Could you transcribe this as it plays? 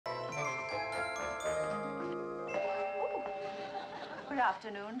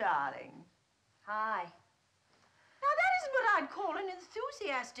afternoon, darling. Hi. Now, that isn't what I'd call an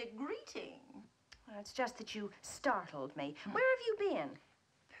enthusiastic greeting. Well, it's just that you startled me. Where have you been?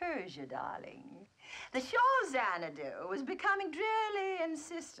 Persia, darling. The Shah Xanadu was becoming drearily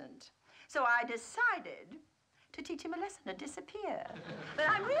insistent. So I decided to teach him a lesson to disappear. But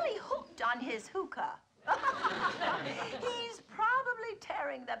I'm really hooked on his hookah. He's probably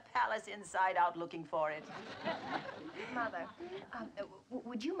tearing the palace inside out looking for it. Mother,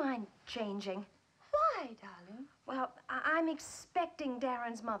 would you mind changing? Why, darling? Well, I'm expecting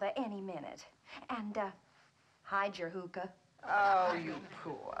Darrin's mother any minute. And, hide your hookah. Oh, you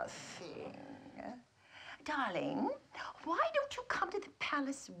poor thing. Darling, why don't you come to the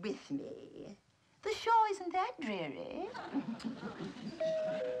palace with me? The Shah isn't that dreary.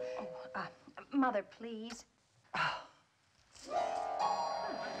 Mother, please. Oh.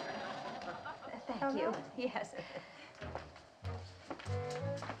 Thank you. Yes.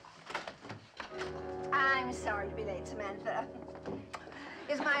 I'm sorry to be late, Samantha.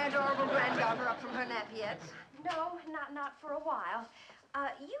 Is my adorable granddaughter up from her nap yet? No, not for a while.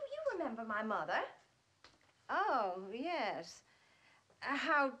 You remember my mother? Oh, yes.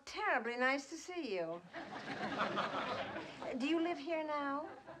 How terribly nice to see you. Do you live here now?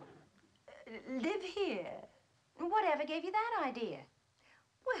 Live here? Whatever gave you that idea?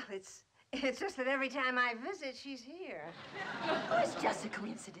 Well, it's just that every time I visit, she's here. Oh, it's just a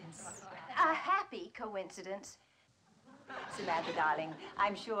coincidence. A happy coincidence. Samantha, darling,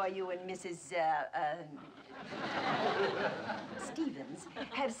 I'm sure you and Mrs. Stephens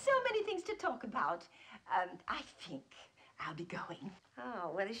have so many things to talk about. I think I'll be going.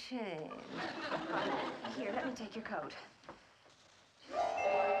 Oh, what a shame. Here, let me take your coat.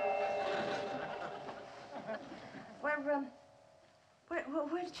 Where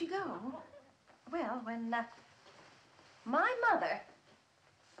did she go? Well, when my mother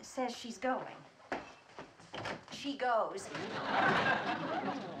says she's going, she goes.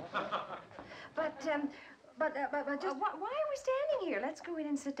 But just... why are we standing here? Let's go in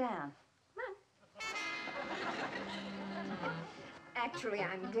and sit down. Come on. Actually,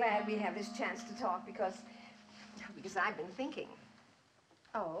 I'm glad we have this chance to talk because I've been thinking.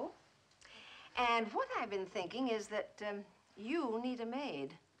 Oh? And what I've been thinking is that you need a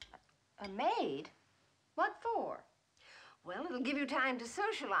maid. A maid? What for? Well, it'll give you time to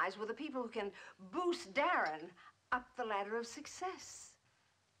socialize with the people who can boost Darrin up the ladder of success.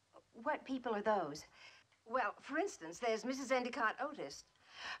 What people are those? Well, for instance, there's Mrs. Endicott Otis.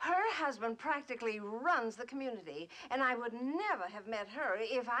 Her husband practically runs the community, and I would never have met her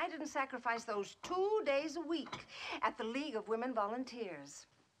if I didn't sacrifice those 2 days a week at the League of Women Volunteers.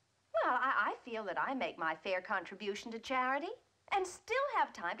 Well, I feel that I make my fair contribution to charity and still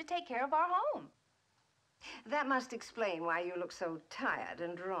have time to take care of our home. That must explain why you look so tired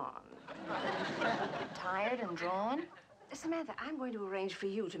and drawn. Tired and drawn? Samantha, I'm going to arrange for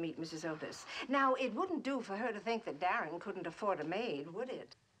you to meet Mrs. Otis. Now, it wouldn't do for her to think that Darrin couldn't afford a maid, would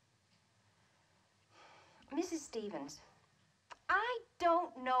it? Mrs. Stephens, I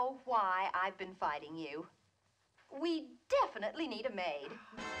don't know why I've been fighting you. We definitely need a maid.